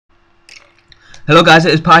Hello guys,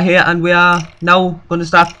 it is Pi here, and we are now going to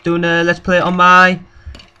start doing a Let's Play on my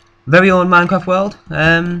very own Minecraft world.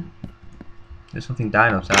 There's something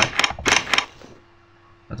dying outside.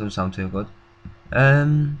 That doesn't sound too good.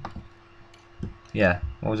 Yeah,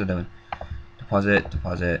 what was I doing? Deposit,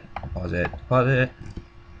 deposit, deposit, deposit.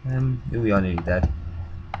 We are nearly dead.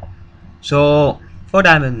 So, 4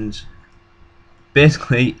 diamonds.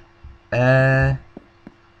 Basically, let's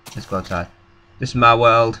go outside. This is my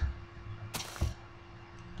world.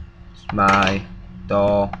 This is my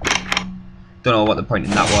door. Don't know what the point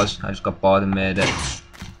in that was. I just got bored and made it.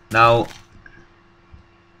 Now,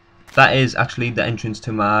 that is actually the entrance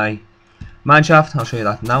to my mineshaft. I'll show you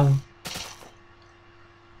that now.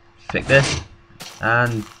 Click this,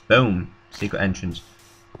 and boom, secret entrance.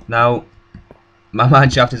 Now, my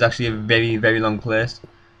mineshaft is actually a very long place.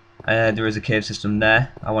 There is a cave system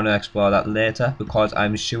there. I want to explore that later because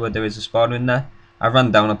I'm sure there is a spawner in there. I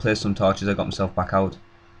ran down, I placed some torches, I got myself back out,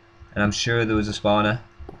 and I'm sure there was a spawner,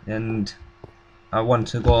 and I want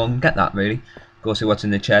to go and get that, really. Go see what's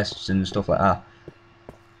in the chests and stuff like that.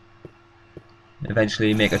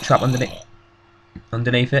 Eventually make a trap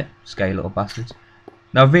underneath it. Scary little bastards.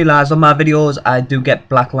 Now I've realised on my videos I do get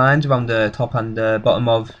black lines around the top and the bottom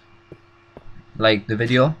of like the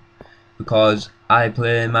video, because I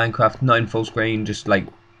play Minecraft not in full screen, just like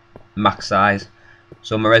max size,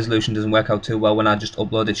 so my resolution doesn't work out too well when I just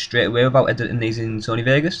upload it straight away without editing these in Sony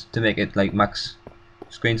Vegas to make it like max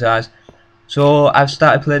screen size. So I've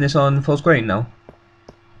started playing this on full screen now.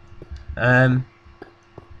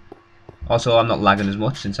 Also, I'm not lagging as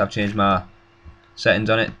much since I've changed my settings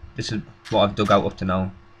on it. This is what I've dug out up to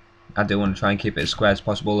now. I do want to try and keep it as square as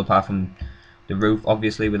possible, apart from the roof,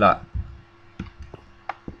 obviously, with that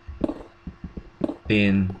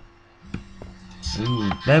being...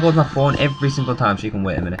 Ooh, there goes my phone every single time, so you can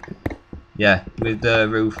wait a minute. Yeah, with the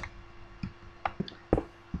roof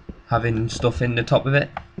having stuff in the top of it,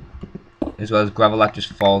 as well as gravel that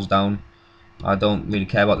just falls down. I don't really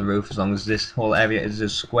care about the roof as long as this whole area is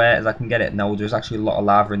as square as I can get it. Now there's actually a lot of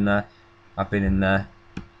lava in there. I've been in there.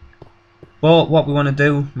 But what we want to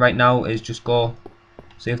do right now is just go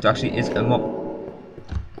see if there actually is a mob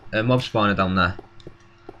spawner down there.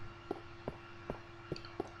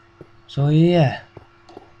 So yeah.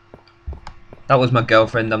 That was my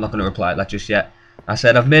girlfriend. I'm not going to reply to that just yet. I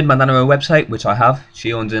said I've made my nana a website, which I have.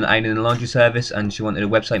 She owns an ironing and laundry service and she wanted a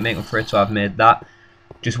website maker for it, so I've made that.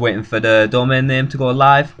 Just waiting for the domain name to go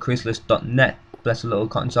live, chrysalis.net. Bless the little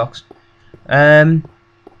cotton socks.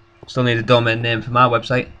 Still need a domain name for my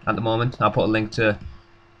website at the moment. I'll put a link to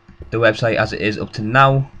the website as it is up to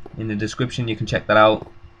now in the description. You can check that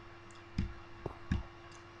out.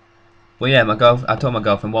 But yeah, I told my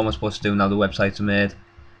girlfriend what I'm supposed to do now the websites are made,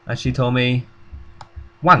 and she told me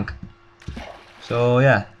wank. So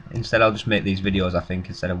yeah, instead I'll just make these videos, I think,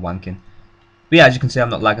 instead of wanking. But yeah, as you can see,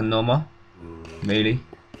 I'm not lagging no more, really.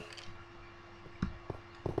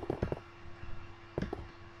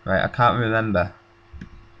 Right, I can't remember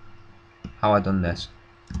how I done this.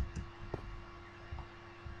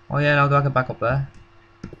 Oh yeah, now do I get back up there?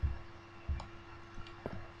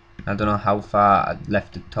 I don't know how far I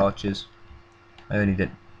left the torches. I only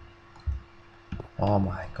did. Oh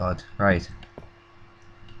my god, right.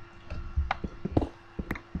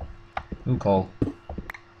 Ooh, coal.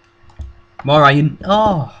 More iron.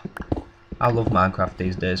 Oh! I love Minecraft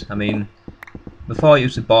these days. I mean, before it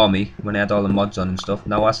used to bore me when I had all the mods on and stuff.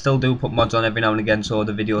 Now I still do put mods on every now and again, so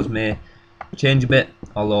the videos may change a bit.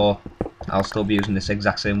 Although, I'll still be using this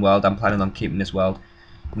exact same world. I'm planning on keeping this world,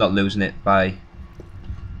 not losing it by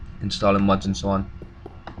installing mods and so on.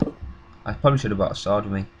 I probably should have brought a sword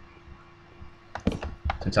with me,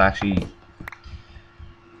 since I'm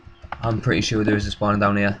pretty sure there is a spawner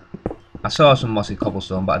down here. I saw some mossy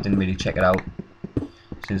cobblestone, but I didn't really check it out,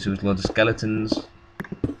 since there was loads of skeletons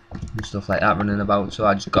and stuff like that running about, so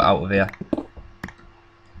I just got out of here.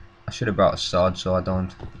 I should have brought a sword so I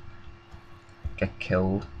don't get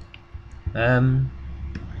killed. Is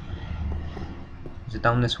it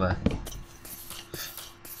down this way?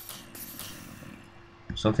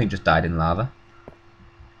 Something just died in lava.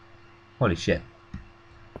 Holy shit.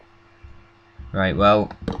 Right,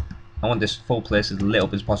 well, I want this full place as lit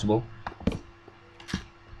up as possible.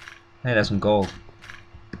 Hey, there's some gold.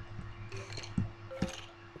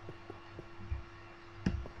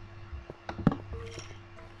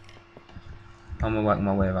 I'm gonna work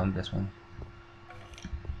my way around this one.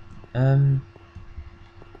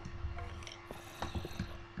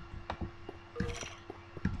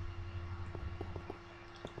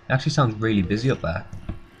 It actually sounds really busy up there.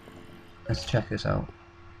 Let's check this out.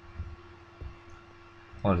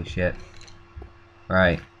 Holy shit.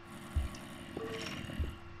 Right.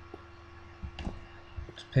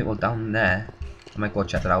 people down there. I might go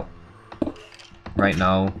check that out. Right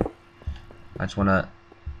now, I just wanna.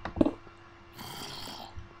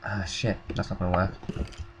 Ah, shit, that's not gonna work.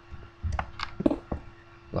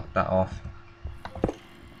 Lock that off.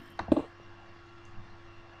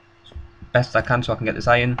 Best I can so I can get this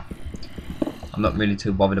iron. I'm not really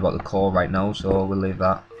too bothered about the core right now, so we'll leave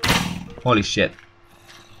that. Holy shit.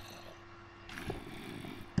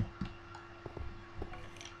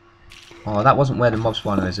 Oh, that wasn't where the mob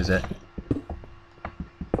spawner is it?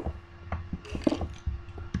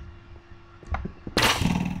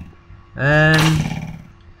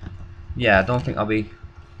 Yeah, I don't think I'll be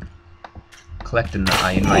collecting that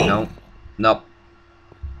iron right now. Nope.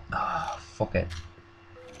 Ah, fuck it.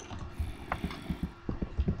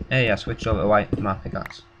 Hey, I switched over to white my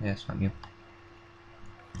pickaxe. Yes, thank you.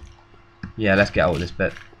 Yeah, let's get out of this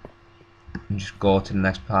bit and just go to the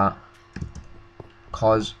next part.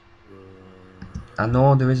 Cause I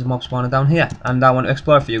know there is a mob spawner down here, and I want to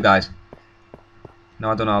explore for you guys.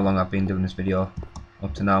 Now I don't know how long I've been doing this video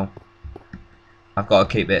up to now. I've got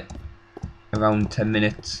to keep it around 10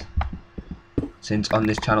 minutes since on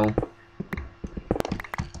this channel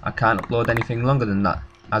I can't upload anything longer than that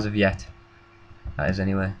as of yet. That is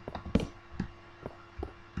anyway.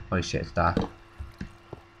 Holy shit, it's dark.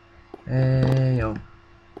 Hey yo.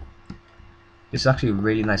 This is actually a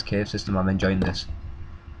really nice cave system. I'm enjoying this.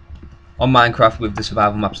 On Minecraft with the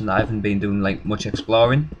survival maps and that, I haven't been doing like much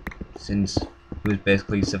exploring since it was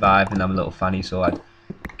basically survive, and I'm a little fanny, so I'd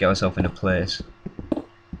get myself in a place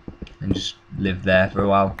and just live there for a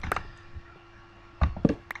while.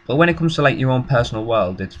 But when it comes to like your own personal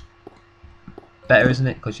world, it's better, isn't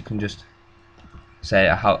it? Because you can just say it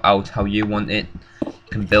out how you want it. You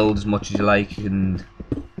can build as much as you like, you can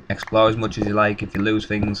explore as much as you like. If you lose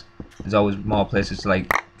things, there's always more places to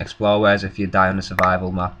like explore, whereas if you die on a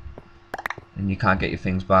survival map and you can't get your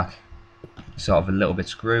things back, you're sort of a little bit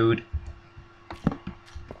screwed.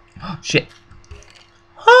 Oh shit.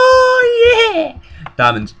 Oh yeah!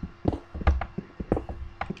 Diamonds.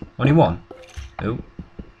 Only one.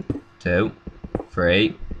 2,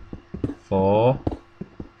 3, 4,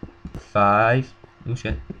 5. Oh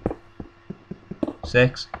shit.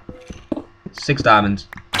 6 diamonds.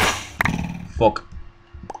 Fuck.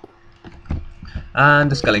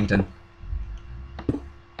 And a skeleton.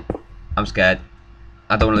 I'm scared.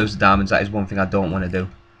 I don't want to lose the diamonds. That is one thing I don't want to do.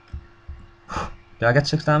 Did I get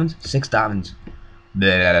 6 diamonds? 6 diamonds.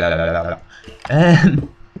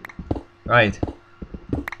 Right.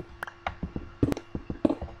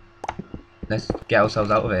 Let's get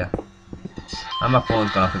ourselves out of here. And my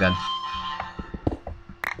phone's gone off again.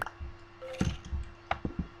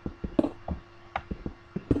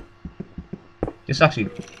 This is actually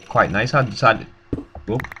quite nice. I decided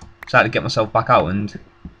to get myself back out, and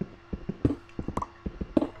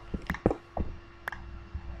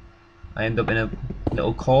I end up in a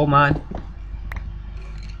little coal mine.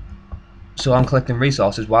 So I'm collecting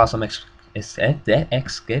resources whilst I'm escaping.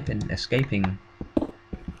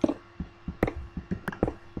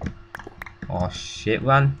 Oh shit,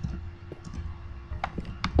 man.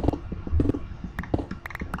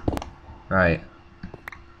 Right.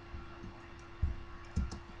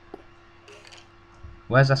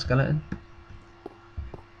 Where's that skeleton?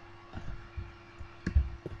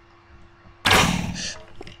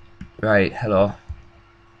 Right, hello.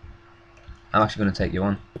 I'm actually going to take you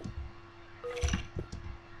on.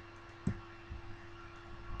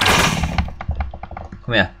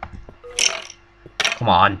 Come here. Come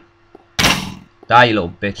on. Die, you little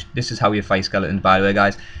bitch. This is how you fight skeletons, by the way,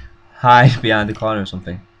 guys. Hide behind the corner or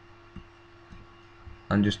something.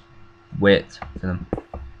 And just wait for them.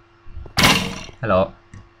 Hello.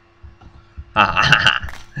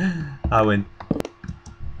 I win.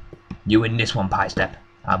 You win this one, Pie Step.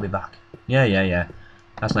 I'll be back. Yeah.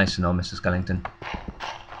 That's nice to know, Mr. Skellington.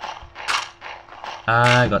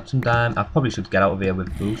 I got some time. I probably should get out of here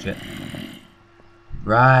with bullshit.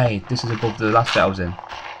 Right, this is above the last bit I was in.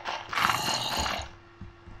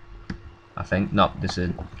 I think. No, this is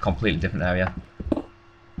a completely different area.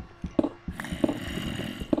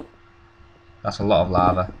 That's a lot of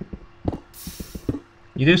lava.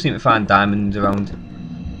 You do seem to find diamonds around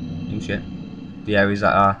the areas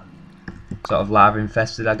that are sort of lava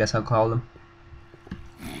infested, I guess I'll call them.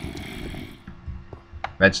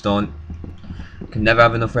 Redstone. Can never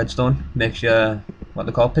have enough redstone. Makes you what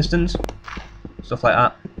they call pistons. Stuff like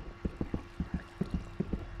that.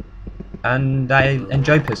 And I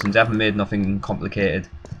enjoy pistons. I haven't made nothing complicated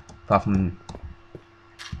apart from,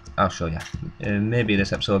 I'll show you. Maybe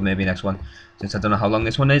this episode, maybe next one, since I don't know how long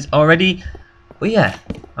this one is already. But yeah,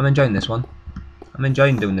 I'm enjoying this one. I'm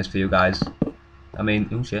enjoying doing this for you guys. I mean,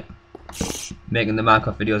 oh shit. Making the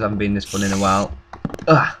Minecraft videos haven't been this fun in a while.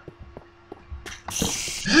 Ugh.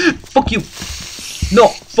 Fuck you! No!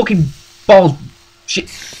 Fucking balls! Shit!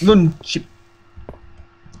 Run! Shit!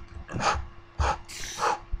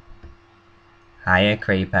 Hiya,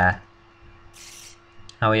 creeper.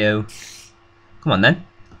 How are you? Come on then.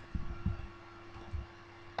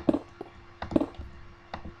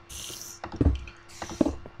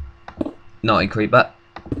 Naughty creeper.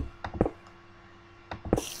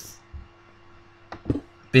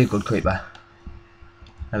 Be a good creeper.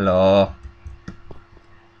 Hello.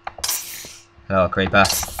 Hello, creeper.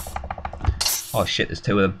 Oh shit, there's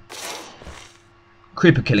two of them.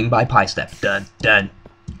 Creeper killing by pie step. Dun dun.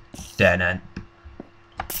 Dun dun.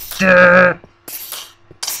 Dun.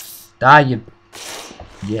 Die, you.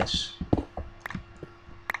 Yes.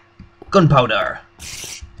 Gunpowder.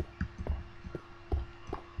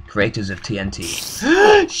 Creators of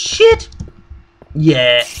TNT. Shit!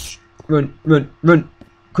 Yeah. Run, run, run.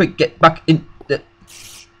 Quick, get back in.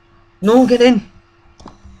 No, get in.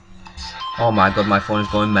 Oh my god, my phone is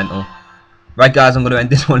going mental. Right guys, I'm going to end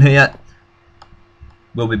this one here.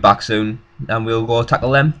 We'll be back soon and we'll go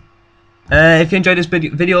tackle them. If you enjoyed this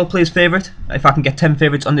video, please favourite. If I can get 10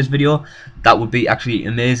 favourites on this video, that would be actually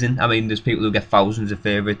amazing. I mean, there's people who get thousands of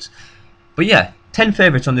favourites. But yeah, 10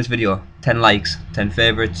 favourites on this video, 10 likes, 10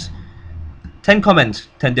 favourites, 10 comments,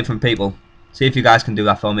 10 different people. See if you guys can do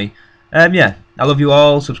that for me. Yeah, I love you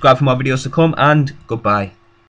all. Subscribe for more videos to come, and goodbye.